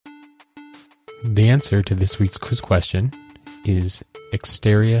The answer to this week's quiz question is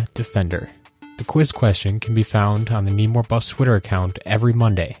Exteria Defender. The quiz question can be found on the Need More Buffs Twitter account every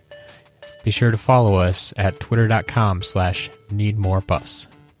Monday. Be sure to follow us at twitter.com/needmorebuffs.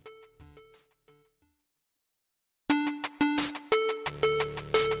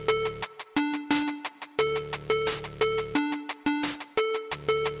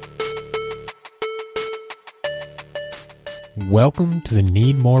 Welcome to the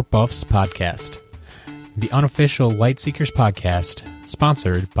Need More Buffs podcast, the unofficial Lightseekers podcast,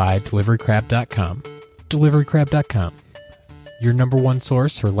 sponsored by DeliveryCrab.com. DeliveryCrab.com, your number one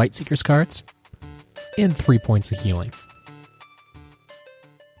source for Lightseekers cards and 3 points of healing.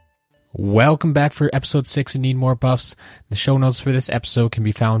 Welcome back for episode 6 of Need More Buffs. The show notes for this episode can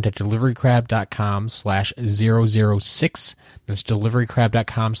be found at deliverycrab.com/006. That's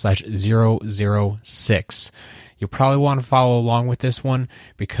deliverycrab.com/006. You'll probably want to follow along with this one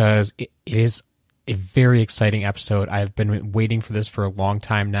because it is a very exciting episode. I've been waiting for this for a long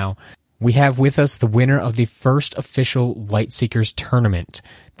time now. We have with us the winner of the first official Lightseekers tournament.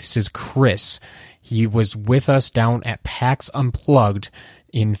 This is Chris. He was with us down at PAX Unplugged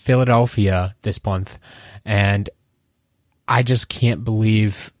in Philadelphia this month, and I just can't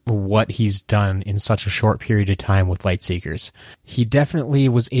believe what he's done in such a short period of time with Lightseekers. He definitely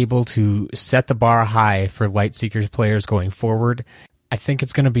was able to set the bar high for Lightseekers players going forward. I think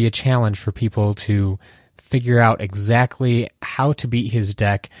it's going to be a challenge for people to figure out exactly how to beat his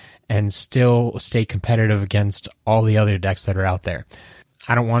deck and still stay competitive against all the other decks that are out there.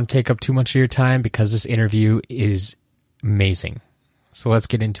 I don't want to take up too much of your time because this interview is amazing. So let's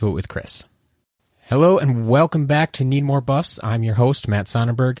get into it with Chris. Hello and welcome back to Need More Buffs. I'm your host, Matt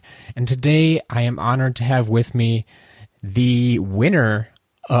Sonnenberg, and today I am honored to have with me the winner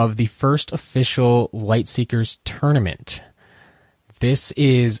of the first official Lightseekers tournament. This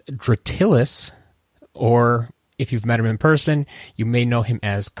is Dratylis, or if you've met him in person, you may know him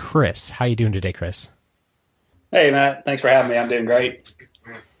as Chris. How you doing today, Chris? Hey, Matt. Thanks for having me. I'm doing great.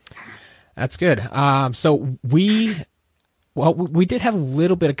 That's good. So we did have a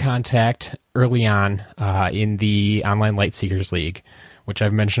little bit of contact early on in the Online Lightseekers League, which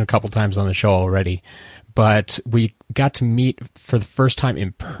I've mentioned a couple times on the show already. But we got to meet for the first time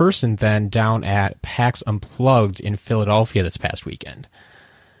in person then down at PAX Unplugged in Philadelphia this past weekend.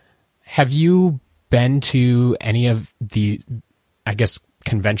 Have you been to any of the, I guess,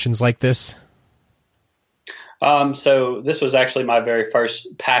 conventions like this? So this was actually my very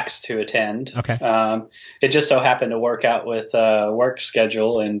first PAX to attend. Okay. It just so happened to work out with work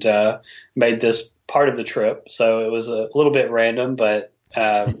schedule and made this part of the trip. So it was a little bit random, but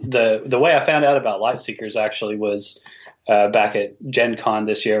the way I found out about Lightseekers actually was back at Gen Con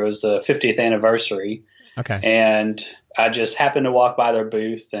this year. It was the 50th anniversary. Okay. And I just happened to walk by their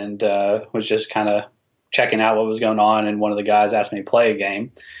booth and was just kind of checking out what was going on. And one of the guys asked me to play a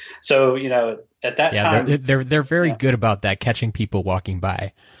game. So, at that time, they're very good about that, catching people walking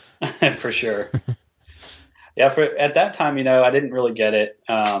by. For sure. At that time, I didn't really get it.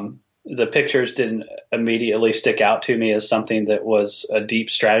 The pictures didn't immediately stick out to me as something that was a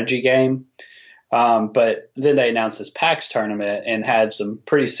deep strategy game. But then they announced this PAX tournament and had some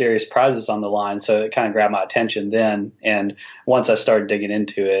pretty serious prizes on the line. So it kind of grabbed my attention then. And once I started digging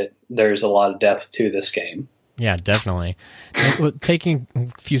into it, there's a lot of depth to this game. Yeah, definitely. Taking a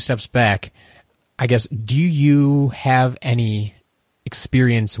few steps back, I guess, do you have any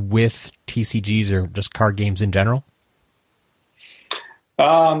experience with TCGs or just card games in general?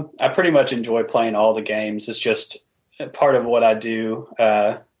 I pretty much enjoy playing all the games. It's just part of what I do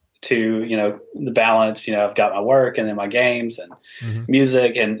to, the balance. I've got my work and then my games and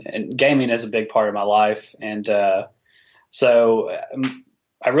music and gaming is a big part of my life. And so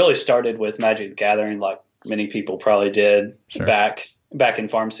I really started with Magic the Gathering like many people probably did. Sure. Back in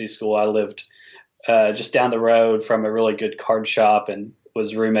pharmacy school. I lived just down the road from a really good card shop and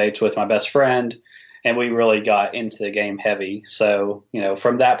was roommates with my best friend, and we really got into the game heavy. So,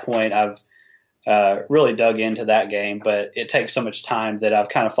 from that point, I've really dug into that game, but it takes so much time that I've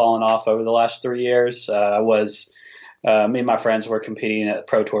kind of fallen off over the last 3 years. Me and my friends were competing at the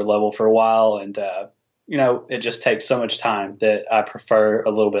Pro Tour level for a while, and, it just takes so much time that I prefer a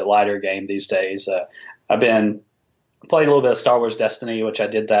little bit lighter game these days. I've been playing a little bit of Star Wars Destiny, which I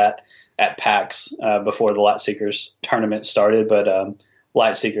did that at PAX before the Lightseekers tournament started, but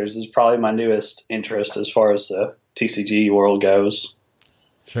Lightseekers is probably my newest interest as far as the TCG world goes.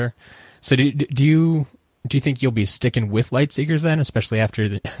 Sure. So do you think you'll be sticking with Lightseekers then, especially after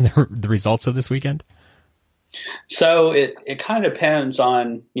the results of this weekend? So it kind of depends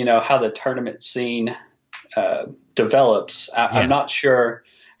on, how the tournament scene develops. I'm not sure,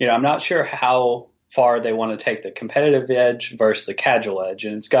 I'm not sure how far they want to take the competitive edge versus the casual edge.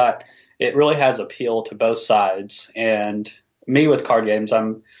 And it really has appeal to both sides. And me with card games,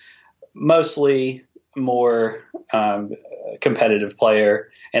 I'm mostly more competitive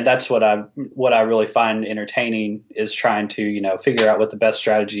player. And that's what I really find entertaining is trying to, figure out what the best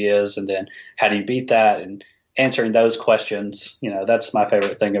strategy is and then how do you beat that and answering those questions. That's my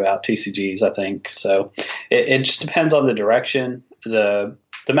favorite thing about TCGs, I think. So it just depends on the direction, the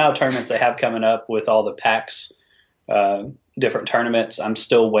amount of tournaments they have coming up with all the PAX, different tournaments. I'm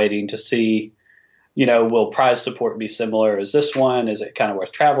still waiting to see, will prize support be similar as this one? Is it kind of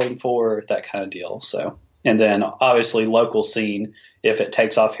worth traveling for? That kind of deal. So, and then obviously local scene, if it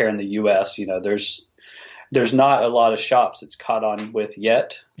takes off here in the US, there's not a lot of shops it's caught on with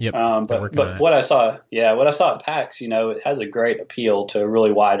yet. Yep. But what I saw at PAX, it has a great appeal to a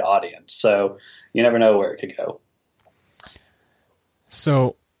really wide audience. So you never know where it could go.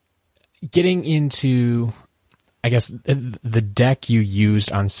 So getting into, I guess, the deck you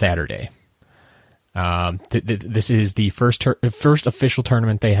used on Saturday. This is the first official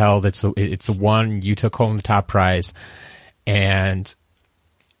tournament they held. It's the one you took home the top prize. And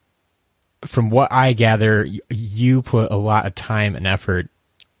from what I gather, you put a lot of time and effort,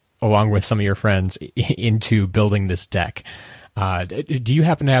 along with some of your friends, into building this deck. Do you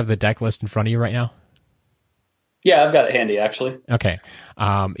happen to have the deck list in front of you right now? Yeah, I've got it handy, actually. Okay.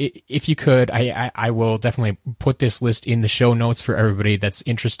 If you could, I will definitely put this list in the show notes for everybody that's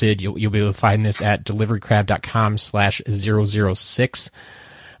interested. You'll be able to find this at deliverycrab.com/006.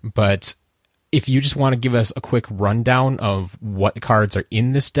 But if you just want to give us a quick rundown of what cards are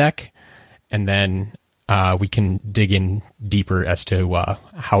in this deck, and then we can dig in deeper as to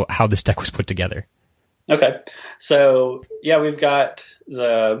how this deck was put together. Okay. So, yeah, we've got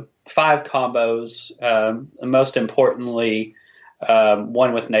the 5 combos, most importantly,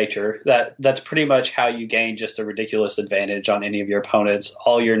 one with nature. That's pretty much how you gain just a ridiculous advantage on any of your opponents.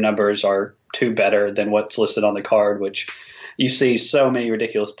 All your numbers are 2 better than what's listed on the card, which you see so many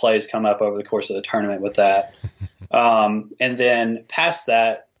ridiculous plays come up over the course of the tournament with that. And then past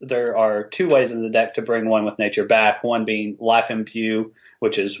that, there are 2 ways in the deck to bring one with nature back, one being Life Imbue,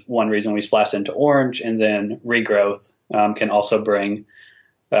 which is one reason we splash into orange, and then Regrowth can also bring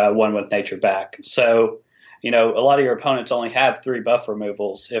one with nature back. So, a lot of your opponents only have 3 buff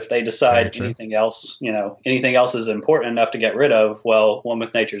removals. If they decide anything else is important enough to get rid of, well, one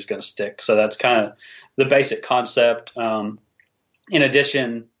with nature is going to stick. So that's kind of the basic concept. In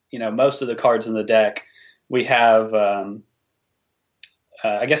addition, most of the cards in the deck, we have,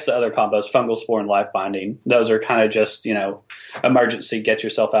 I guess the other combos, Fungal Spore and Life Binding. Those are kind of just, emergency, get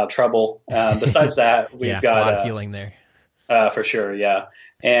yourself out of trouble. Besides that, we've got a lot of healing there. For sure, yeah.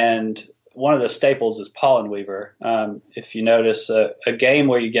 And one of the staples is Pollen Weaver. If you notice, a game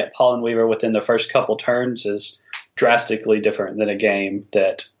where you get Pollen Weaver within the first couple turns is drastically different than a game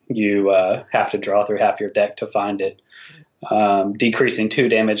that you have to draw through half your deck to find it. Decreasing 2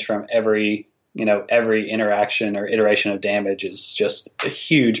 damage from every interaction or iteration of damage is just a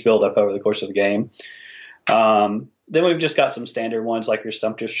huge buildup over the course of the game. Then we've just got some standard ones like your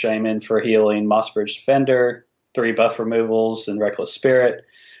Stumptoothed Shaman for healing, Mossbridge Defender, 3 buff removals, and Reckless Spirit.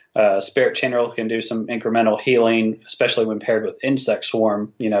 Spirit Channel can do some incremental healing, especially when paired with Insect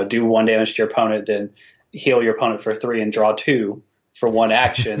Swarm. Do 1 damage to your opponent, then heal your opponent for 3 and draw 2 for 1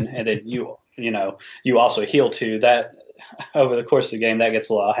 action, and then you also heal 2. That over the course of the game, that gets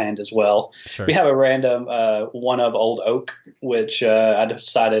a lot of hand as well. Sure. We have a random one of Old Oak, which I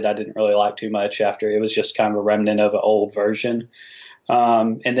decided I didn't really like too much after it was just kind of a remnant of an old version.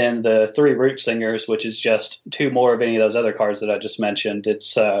 And then the 3 Root Singers, which is just 2 more of any of those other cards that I just mentioned.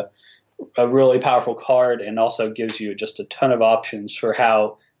 It's a really powerful card and also gives you just a ton of options for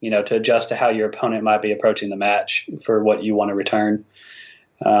how, to adjust to how your opponent might be approaching the match for what you want to return.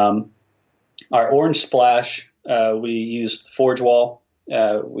 Our Orange Splash, we used Forge Wall.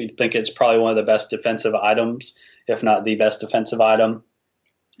 We think it's probably one of the best defensive items, if not the best defensive item.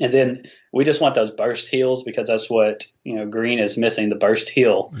 And then we just want those burst heals because that's what, green is missing, the burst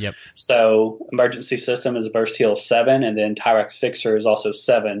heal. Yep. So Emergency System is a burst heal of 7, and then Tyrex Fixer is also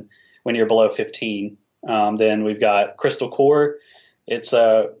 7 when you're below 15. Then we've got Crystal Core. It's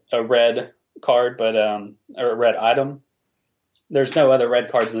a red card, but or a red item. There's no other red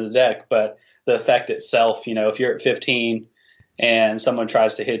cards in the deck, but the effect itself, if you're at 15 and someone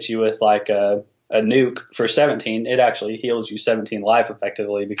tries to hit you with like a nuke for 17, it actually heals you 17 life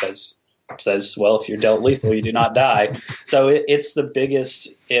effectively because it says, well, if you're dealt lethal, you do not die. So it's the biggest,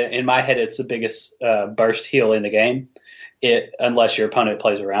 in my head, it's the biggest burst heal in the game. unless your opponent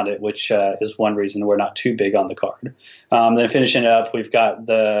plays around it, which is one reason we're not too big on the card. Then finishing it up, we've got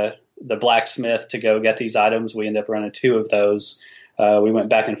the blacksmith to go get these items. We end up running 2 of those. We went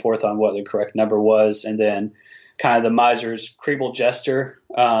back and forth on what the correct number was, and then kind of the miser's Creeble Jester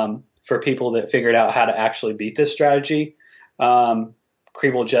for people that figured out how to actually beat this strategy.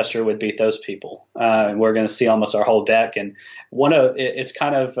 Creeble Jester would beat those people. And we're going to see almost our whole deck. And it's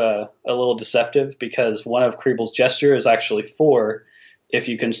kind of a little deceptive because one of Creeble's Jester is actually 4 if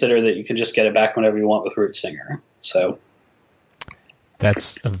you consider that you can just get it back whenever you want with Root Singer. So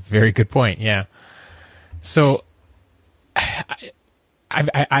that's a very good point. Yeah. So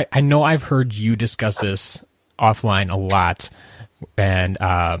I know I've heard you discuss this offline a lot, and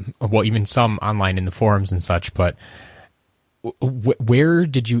even some online in the forums and such, but where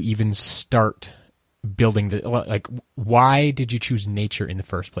did you even start building why did you choose nature in the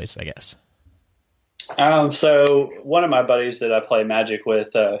first place, I guess? So one of my buddies that I play Magic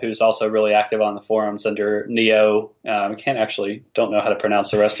with, who's also really active on the forums under Neo, don't know how to pronounce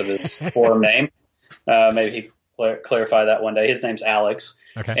the rest of his forum name. Maybe he clarify that one day. His name's Alex.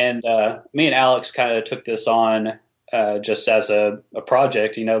 Okay. And me and Alex kind of took this on just as a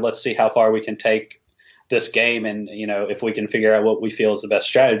project. Let's see how far we can take this game, and if we can figure out what we feel is the best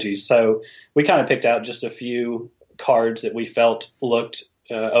strategy. So we kind of picked out just a few cards that we felt looked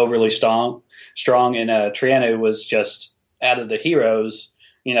overly strong, and Triana was just, out of the heroes,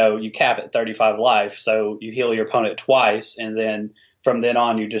 you cap at 35 life, so you heal your opponent twice, and then from then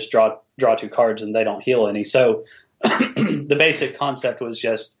on you just draw 2 cards and they don't heal any. So the basic concept was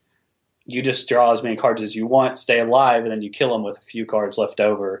just you just draw as many cards as you want, stay alive, and then you kill them with a few cards left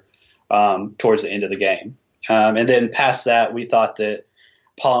over towards the end of the game. And then past that, we thought that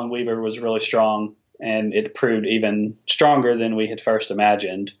Pollen Weaver was really strong, and it proved even stronger than we had first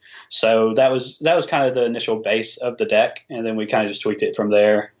imagined. So that was kind of the initial base of the deck, and then we kind of just tweaked it from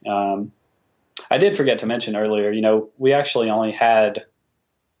there. I did forget to mention earlier, we actually only had,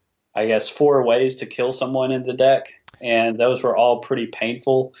 I guess, 4 ways to kill someone in the deck, and those were all pretty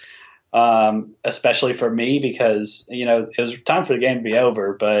painful. Especially for me because, it was time for the game to be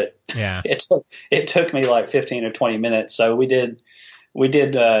over, but yeah, it took me like 15 or 20 minutes. So we did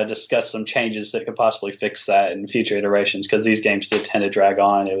discuss some changes that could possibly fix that in future iterations, because these games did tend to drag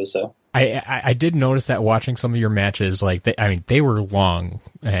on. It was I did notice that watching some of your matches, they were long,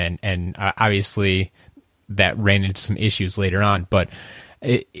 and obviously that ran into some issues later on, but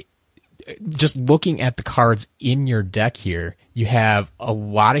just looking at the cards in your deck here, you have a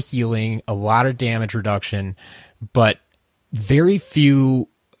lot of healing, a lot of damage reduction, but very few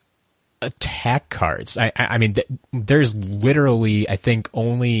attack cards. I mean, there's literally, I think,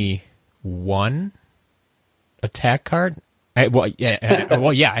 only 1 attack card. I mean,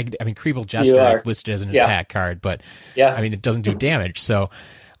 Creeble Jester is listed as an attack card, but I mean, it doesn't do damage. So,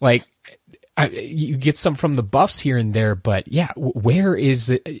 you get some from the buffs here and there, but where is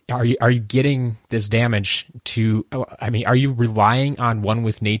it? Are you getting this damage to? I mean, are you relying on One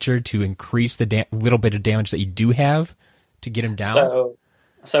with Nature to increase the little bit of damage that you do have to get him down?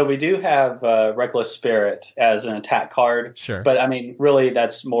 So we do have Reckless Spirit as an attack card, sure. But I mean, really,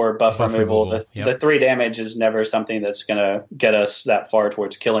 that's more buff removal. The 3 damage is never something that's going to get us that far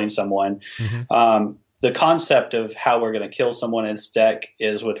towards killing someone. Mm-hmm. The concept of how we're going to kill someone in this deck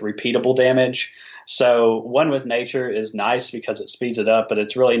is with repeatable damage. So One with Nature is nice because it speeds it up, but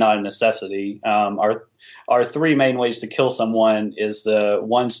it's really not a necessity. Our 3 main ways to kill someone is the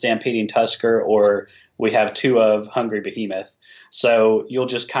 1 Stampeding Tusker, or we have 2 of Hungry Behemoth. So you'll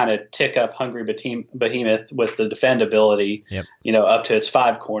just kind of tick up Hungry Behemoth with the defend ability, up to its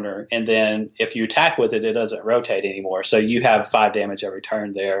 5 corner. And then if you attack with it, it doesn't rotate anymore. So you have 5 damage every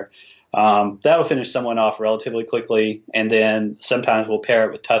turn there. That'll finish someone off relatively quickly, and then sometimes we'll pair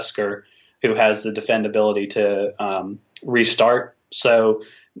it with Tusker, who has the defend ability to restart. So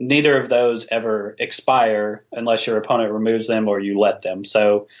neither of those ever expire unless your opponent removes them or you let them.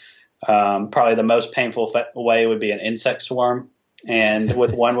 So probably the most painful way would be an Insect Swarm, and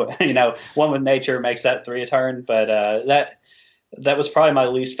with One with Nature makes that 3 a turn. But that was probably my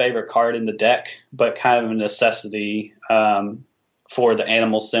least favorite card in the deck, but kind of a necessity for the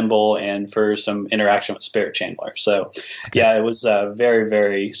animal symbol and for some interaction with Spirit Chandler. So, it was very,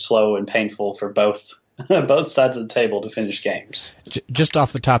 very slow and painful for both sides of the table to finish games. Just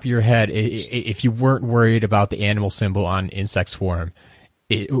off the top of your head, if you weren't worried about the animal symbol on Insect Swarm,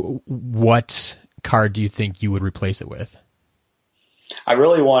 what card do you think you would replace it with? I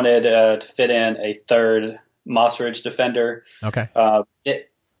really wanted to fit in a 3rd Moss Ridge Defender. Okay.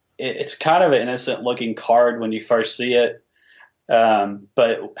 It's kind of an innocent-looking card when you first see it.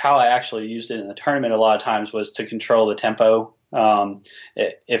 But how I actually used it in the tournament a lot of times was to control the tempo.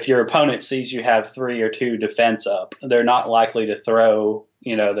 If your opponent sees you have 3 or 2 defense up, they're not likely to throw,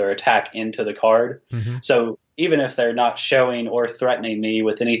 their attack into the card. Mm-hmm. So even if they're not showing or threatening me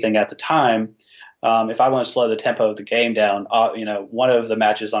with anything at the time, if I want to slow the tempo of the game down, one of the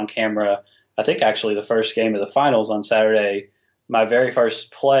matches on camera, I think actually the first game of the finals on Saturday, my very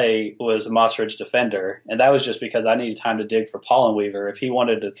first play was Moss Ridge Defender, and that was just because I needed time to dig for Pollen Weaver. If he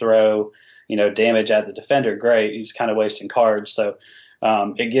wanted to throw, damage at the defender, great. He's kind of wasting cards. So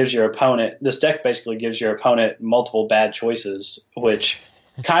it gives your opponent – this deck basically gives your opponent multiple bad choices, which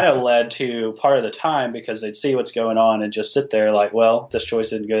kind of led to part of the time because they'd see what's going on and just sit there like, well, this choice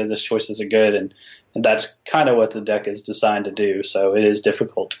isn't good, this choice isn't good, and that's kind of what the deck is designed to do. So it is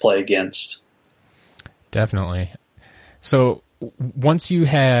difficult to play against. Definitely. So – once you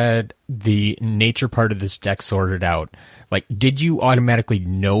had the nature part of this deck sorted out, like, did you automatically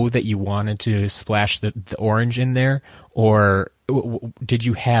know that you wanted to splash the orange in there, or did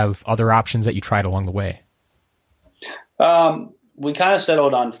you have other options that you tried along the way? We kind of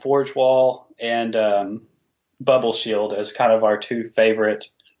settled on Forge Wall and Bubble Shield as kind of our 2 favorite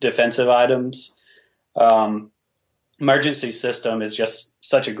defensive items. Emergency System is just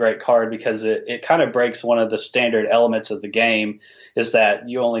such a great card because it kind of breaks one of the standard elements of the game, is that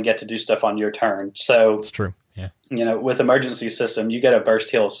you only get to do stuff on your turn. So it's true. Yeah. With Emergency System, you get a burst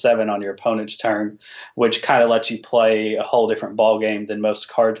heal of 7 on your opponent's turn, which kind of lets you play a whole different ball game than most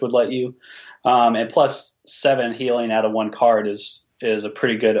cards would let you. And plus 7 healing out of 1 card is a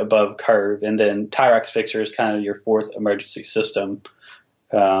pretty good above curve. And then Tyrax Fixer is kind of your 4th Emergency System.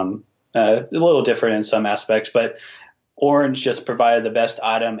 A little different in some aspects, but Orange just provided the best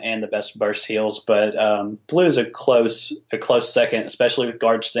item and the best burst heals, but Blue is a close second, especially with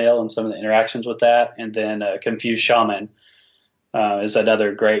Guard Snail and some of the interactions with that. And then Confused Shaman is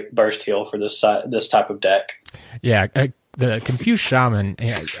another great burst heal for this type of deck. Yeah, the Confused Shaman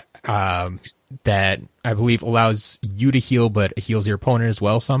that I believe allows you to heal, but heals your opponent as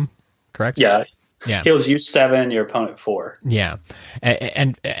well. Some, correct? Yeah. Heals you 7, your opponent 4. Yeah.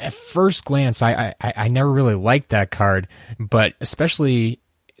 And at first glance, I never really liked that card, but especially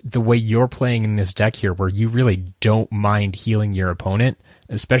the way you're playing in this deck here, where you really don't mind healing your opponent,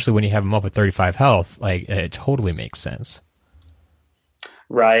 especially when you have them up at 35 health, like, it totally makes sense.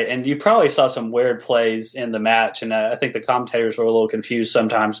 Right, and you probably saw some weird plays in the match, and I think the commentators were a little confused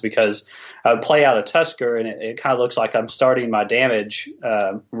sometimes because I would play out a Tusker, and it kind of looks like I'm starting my damage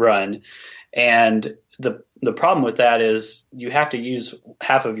run. And the problem with that is you have to use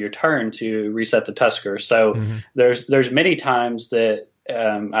half of your turn to reset the Tusker. So there's many times that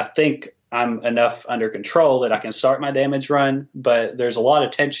I think I'm enough under control that I can start my damage run, but there's a lot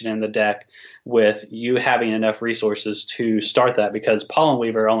of tension in the deck with you having enough resources to start that, because Pollen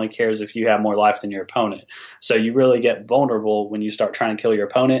Weaver only cares if you have more life than your opponent. So you really get vulnerable when you start trying to kill your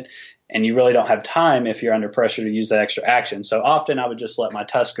opponent. And you really don't have time if you're under pressure to use that extra action. So often I would just let my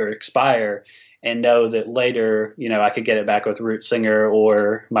Tusker expire and know that later, I could get it back with Root Singer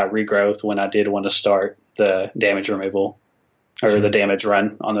or my Regrowth when I did want to start the damage removal or the damage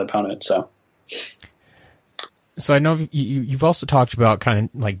run on the opponent. So I know you've also talked about kind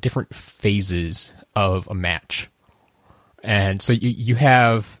of like different phases of a match. And so you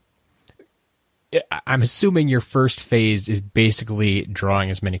have... I'm assuming your first phase is basically drawing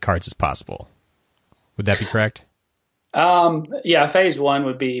as many cards as possible. Would that be correct? Yeah, phase 1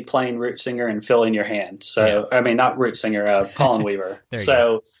 would be playing Root Singer and filling your hand. So, yeah. I mean, not Root Singer, Pollen Weaver.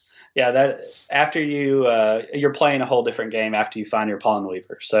 So, yeah, that after you're playing a whole different game after you find your Pollen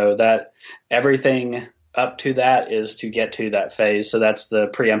Weaver. So that everything up to that is to get to that phase. So that's the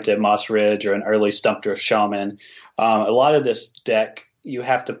preemptive Moss Ridge or an early Stumpdrift Shaman. A lot of this deck you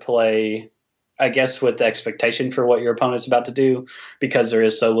have to play, I guess, with the expectation for what your opponent's about to do, because there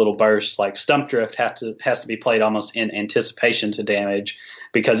is so little burst. Like Stumpdrift has to be played almost in anticipation to damage,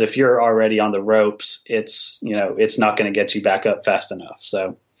 because if you're already on the ropes, it's not going to get you back up fast enough.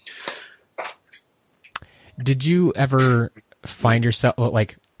 So, did you ever find yourself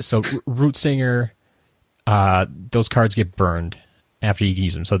Root Singer? Those cards get burned after you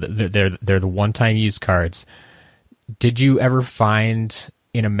use them, so they're the one-time use cards. Did you ever find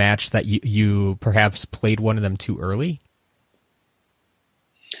in a match that you perhaps played one of them too early?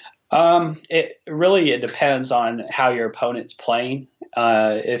 It depends on how your opponent's playing.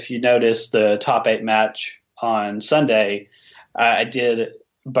 If you notice the top 8 match on Sunday, I did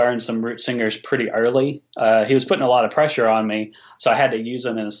burned some root singers pretty early. He was putting a lot of pressure on me, so I had to use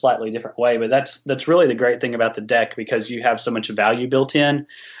them in a slightly different way. But that's really the great thing about the deck, because you have so much value built in.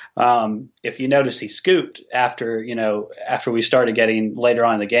 If you notice, he scooped after we started getting later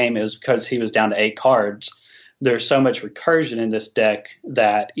on in the game. It was because he was down to 8 cards. There's so much recursion in this deck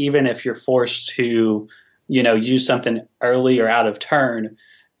that even if you're forced to, use something early or out of turn,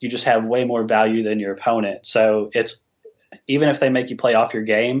 you just have way more value than your opponent. So it's, even if they make you play off your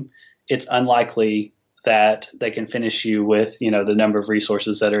game, it's unlikely that they can finish you with, the number of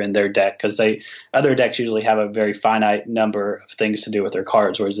resources that are in their deck, because other decks usually have a very finite number of things to do with their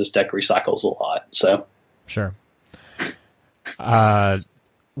cards, whereas this deck recycles a lot. So, sure.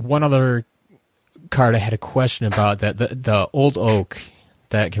 One other card I had a question about, that the Old Oak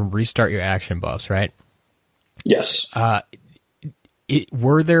that can restart your action buffs, right? Yes.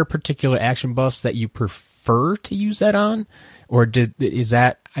 Were there particular action buffs that you prefer to use that on, or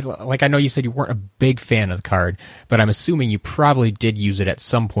I know you said you weren't a big fan of the card, but I'm assuming you probably did use it at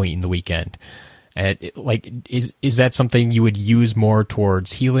some point in the weekend. And is that something you would use more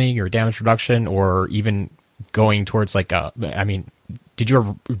towards healing or damage reduction, or even going towards did you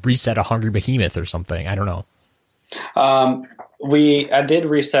ever reset a Hungry Behemoth or something? I don't know. I did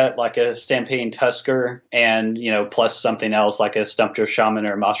reset like a Stampeding Tusker and, plus something else like a Stumpter Shaman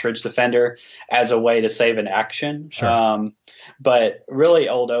or Moss Ridge Defender as a way to save an action. Sure. But really,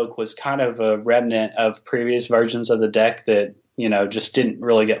 Old Oak was kind of a remnant of previous versions of the deck that, just didn't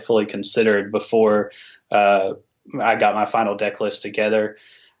really get fully considered before I got my final deck list together.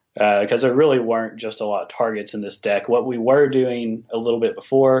 Because there really weren't just a lot of targets in this deck. What we were doing a little bit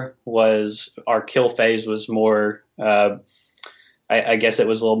before was our kill phase was more, I guess it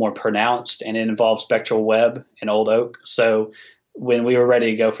was a little more pronounced, and it involved Spectral Web and Old Oak. So when we were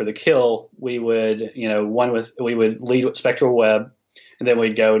ready to go for the kill, we would, we would lead with Spectral Web, and then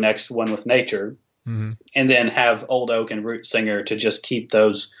we'd go next one with Nature, and then have Old Oak and Root Singer to just keep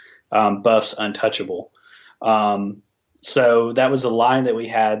those buffs untouchable. So that was the line that we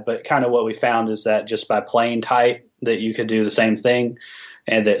had, but kind of what we found is that just by playing tight, that you could do the same thing,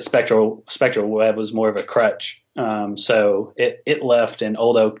 and that Spectral Web was more of a crutch. So it left, and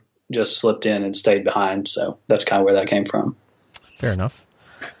Old Oak just slipped in and stayed behind. So that's kind of where that came from. Fair enough.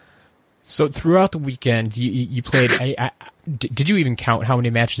 So throughout the weekend, you played. Did you even count how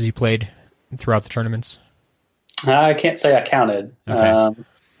many matches you played throughout the tournaments? I can't say I counted.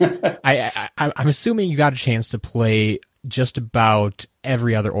 Okay. I'm assuming you got a chance to play just about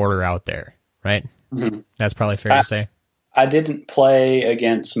every other order out there, right? Mm-hmm. That's probably fair to say. I didn't play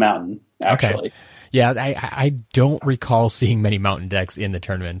against Mountain, actually. Okay. Yeah, I don't recall seeing many Mountain decks in the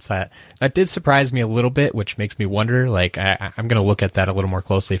tournaments. That did surprise me a little bit, which makes me wonder. I'm going to look at that a little more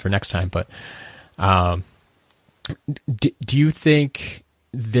closely for next time. But do you think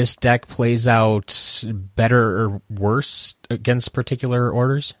this deck plays out better or worse against particular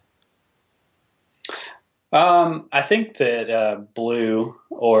orders? I think that Blue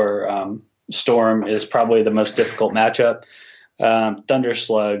or Storm is probably the most difficult matchup.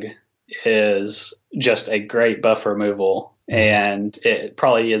 Thunderslug is just a great buff removal, and it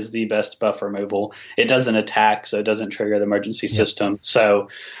probably is the best buff removal. It doesn't attack, so it doesn't trigger the emergency system. So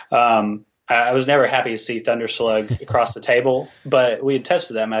I was never happy to see Thunderslug across the table, but we had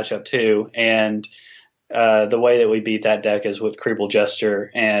tested that matchup too, and the way that we beat that deck is with Creeble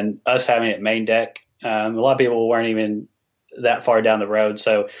Jester, and us having it main deck. A lot of people weren't even that far down the road,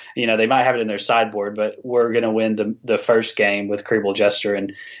 so they might have it in their sideboard, but we're going to win the first game with Creeble Jester.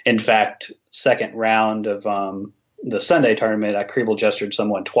 And in fact, second round of the Sunday tournament, I Creeble Gestured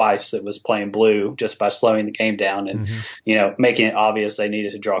someone twice that was playing Blue just by slowing the game down and making it obvious they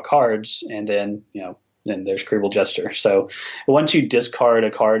needed to draw cards, and then then there's Creeble Jester. So once you discard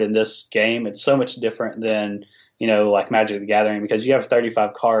a card in this game, it's so much different than like Magic the Gathering, because you have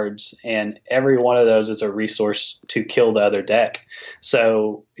 35 cards and every one of those is a resource to kill the other deck.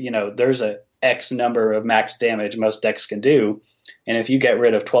 So, there's a X number of max damage most decks can do. And if you get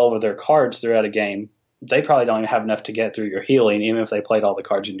rid of 12 of their cards throughout a game, they probably don't even have enough to get through your healing, even if they played all the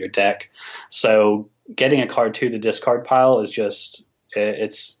cards in your deck. So getting a card to the discard pile is just,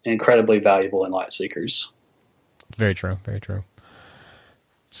 it's incredibly valuable in Light Seekers. Very true. Very true.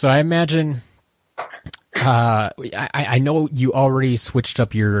 So I imagine... I know you already switched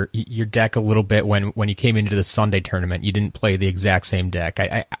up your deck a little bit when you came into the Sunday tournament. You didn't play the exact same deck.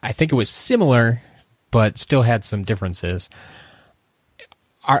 I think it was similar, but still had some differences.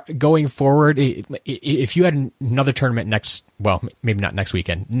 Going forward, if you had another tournament maybe not next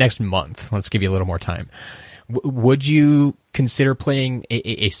weekend, next month, let's give you a little more time, would you consider playing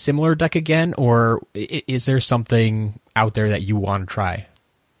a similar deck again, or is there something out there that you want to try?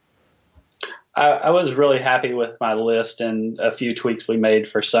 I was really happy with my list and a few tweaks we made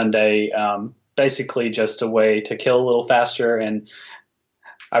for Sunday. Basically, just a way to kill a little faster. And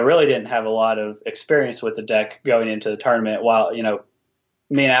I really didn't have a lot of experience with the deck going into the tournament. While,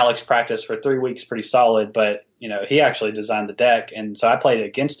 me and Alex practiced for 3 weeks pretty solid, but, he actually designed the deck. And so I played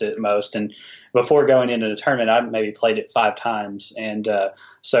against it most. And before going into the tournament, I maybe played it 5 times. And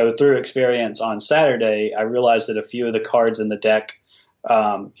so through experience on Saturday, I realized that a few of the cards in the deck,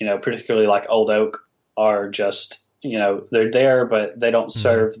 particularly like Old Oak, are just, they're there, but they don't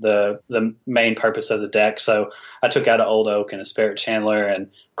serve the main purpose of the deck. So I took out an Old Oak and a Spirit Chandler,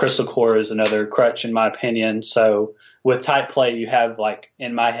 and Crystal Core is another crutch in my opinion. So with type play, you have, like,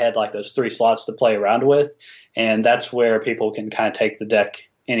 in my head, like those 3 slots to play around with, and that's where people can kind of take the deck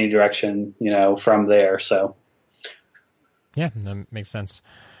any direction, from there. So yeah, that makes sense.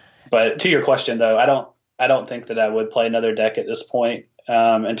 But to your question though, I don't think that I would play another deck at this point.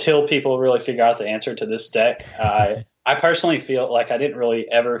 Until people really figure out the answer to this deck. I personally feel like I didn't really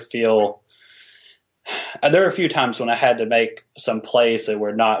ever feel there were a few times when I had to make some plays that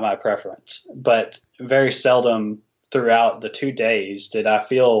were not my preference, but very seldom throughout the 2 days did I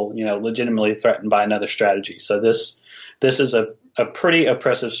feel, legitimately threatened by another strategy. So this is a pretty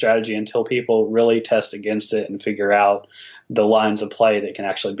oppressive strategy until people really test against it and figure out the lines of play that can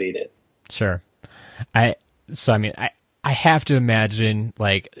actually beat it. Sure. I have to imagine,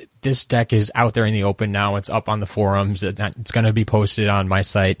 like, this deck is out there in the open now. It's up on the forums. It's going to be posted on my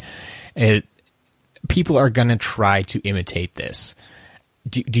site. People are going to try to imitate this.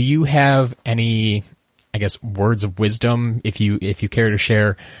 Do you have any, I guess, words of wisdom, if you care to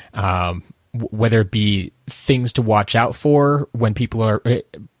share, whether it be things to watch out for when people are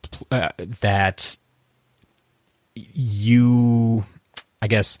that you, I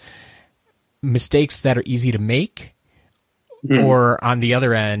guess, mistakes that are easy to make? Or on the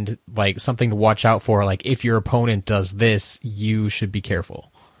other end, like, something to watch out for, like, if your opponent does this, you should be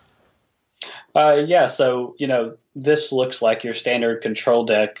careful. Yeah, so, this looks like your standard control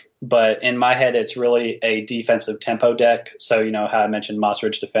deck, but in my head, it's really a defensive tempo deck. So, how I mentioned Moss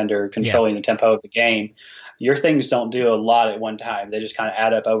Ridge Defender controlling the tempo of the game. Your things don't do a lot at one time. They just kind of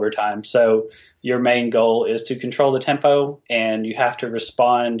add up over time. So your main goal is to control the tempo, and you have to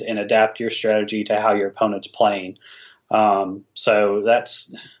respond and adapt your strategy to how your opponent's playing. So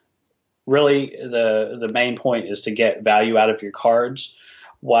that's really the main point, is to get value out of your cards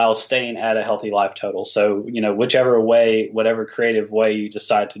while staying at a healthy life total. So, whichever way, whatever creative way you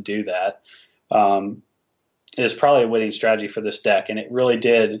decide to do that, is probably a winning strategy for this deck. And it really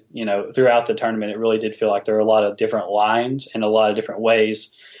did, throughout the tournament, it really did feel like there were a lot of different lines and a lot of different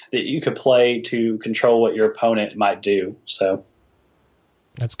ways that you could play to control what your opponent might do. So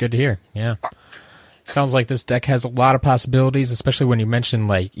that's good to hear. Yeah. Sounds like this deck has a lot of possibilities, especially when you mention,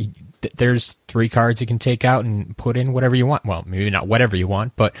 like, there's 3 cards you can take out and put in whatever you want. Well, maybe not whatever you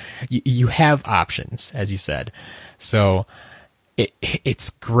want, but you have options, as you said. So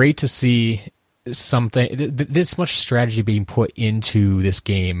it's great to see something, this much strategy being put into this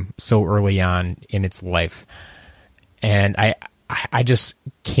game so early on in its life. And I just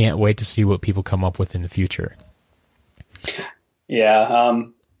can't wait to see what people come up with in the future. Yeah.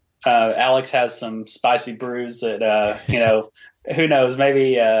 Alex has some spicy brews that, who knows,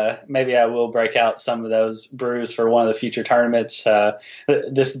 maybe I will break out some of those brews for one of the future tournaments.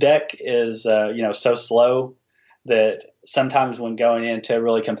 This deck is, so slow that sometimes when going into a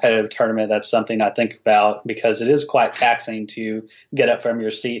really competitive tournament, that's something I think about, because it is quite taxing to get up from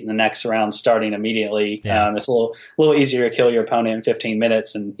your seat in the next round starting immediately. Yeah. It's a little easier to kill your opponent in 15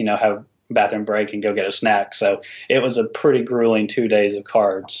 minutes and, have bathroom break and go get a snack. So it was a pretty grueling 2 days of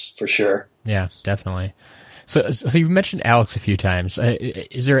cards for sure. Yeah, definitely. So you've mentioned Alex a few times.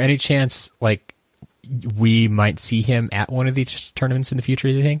 Is there any chance, like, we might see him at one of these tournaments in the future,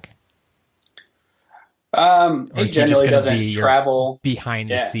 do you think? He generally doesn't travel behind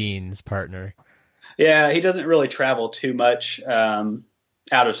the scenes partner. Yeah, he doesn't really travel too much out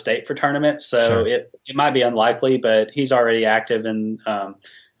of state for tournaments. So sure. It might be unlikely, but he's already active in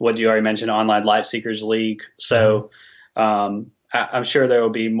what you already mentioned, Online Lightseekers League. So I'm sure there will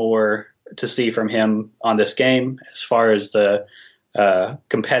be more to see from him on this game. As far as the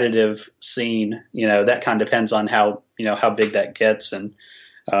competitive scene, that kind of depends on how big that gets and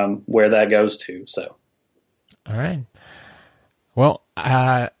where that goes to. So, all right. Well,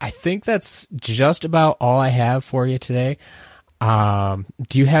 I think that's just about all I have for you today. Do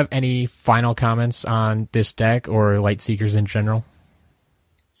you have any final comments on this deck or Lightseekers in general?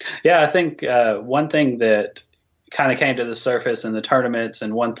 Yeah, I think one thing that kind of came to the surface in the tournaments,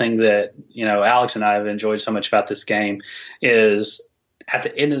 and one thing that, Alex and I have enjoyed so much about this game, is at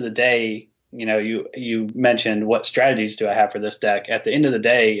the end of the day, you mentioned what strategies do I have for this deck. At the end of the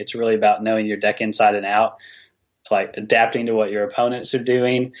day, it's really about knowing your deck inside and out, like adapting to what your opponents are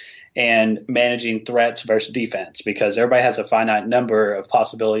doing and managing threats versus defense, because everybody has a finite number of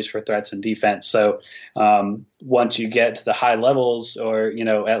possibilities for threats and defense. So once you get to the high levels, or,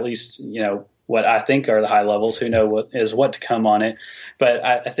 at least, what I think are the high levels, who know what to come on it. But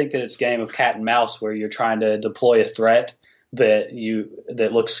I think that it's a game of cat and mouse, where you're trying to deploy a threat that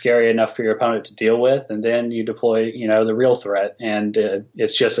looks scary enough for your opponent to deal with, and then you deploy, the real threat, and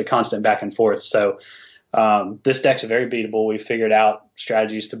it's just a constant back and forth. So this deck's very beatable. We figured out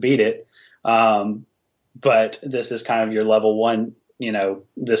strategies to beat it. But this is kind of your level one,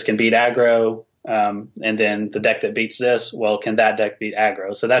 this can beat aggro. And then the deck that beats this, well, can that deck beat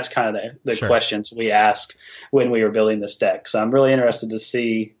aggro? So that's kind of the Sure. questions we asked when we were building this deck. So I'm really interested to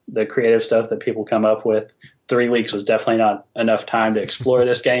see the creative stuff that people come up with. 3 weeks was definitely not enough time to explore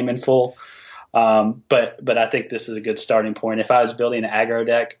this game in full. But I think this is a good starting point. If I was building an aggro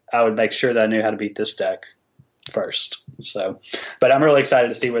deck, I would make sure that I knew how to beat this deck first. So, but I'm really excited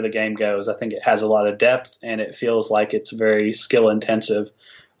to see where the game goes. I think it has a lot of depth, and it feels like it's very skill intensive,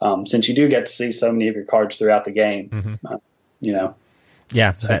 since you do get to see so many of your cards throughout the game. Mm-hmm.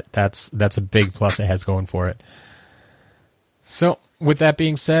 Yeah, so. That's a big plus it has going for it. So with that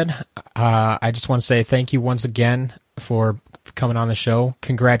being said, I just want to say thank you once again for coming on the show.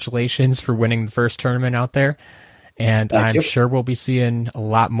 Congratulations for winning the first tournament out there. And Thank you. Sure we'll be seeing a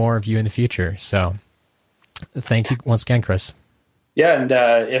lot more of you in the future. So thank you once again, Chris. Yeah. And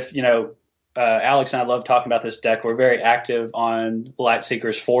if, Alex and I love talking about this deck. We're very active on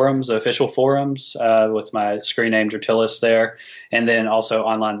Lightseekers forums, the official forums, with my screen name Dratylis there. And then also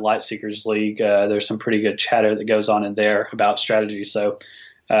online Lightseekers League. There's some pretty good chatter that goes on in there about strategy. So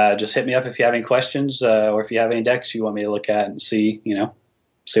just hit me up if you have any questions, or if you have any decks you want me to look at and see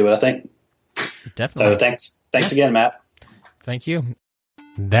what I think. Definitely. So thanks again, Matt. Thank you.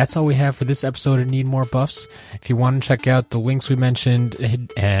 That's all we have for this episode of Need More Buffs. If you want to check out the links we mentioned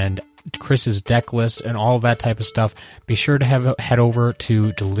and Chris's deck list and all that type of stuff, be sure to head over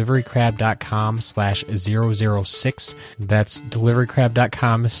to deliverycrab.com/006. That's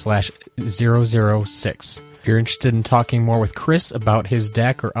deliverycrab.com/006. If you're interested in talking more with Chris about his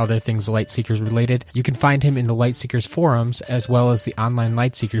deck or other things Lightseekers related, you can find him in the Lightseekers forums as well as the online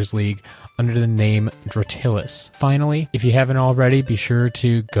Lightseekers League under the name Dratylis. Finally, if you haven't already, be sure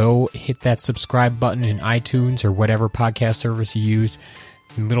to go hit that subscribe button in iTunes or whatever podcast service you use.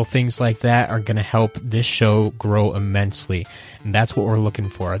 And little things like that are going to help this show grow immensely. And that's what we're looking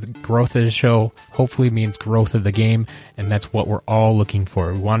for. The growth of the show hopefully means growth of the game, and that's what we're all looking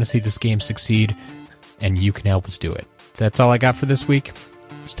for. We want to see this game succeed, and you can help us do it. That's all I got for this week.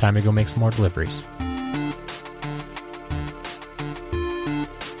 It's time to go make some more deliveries.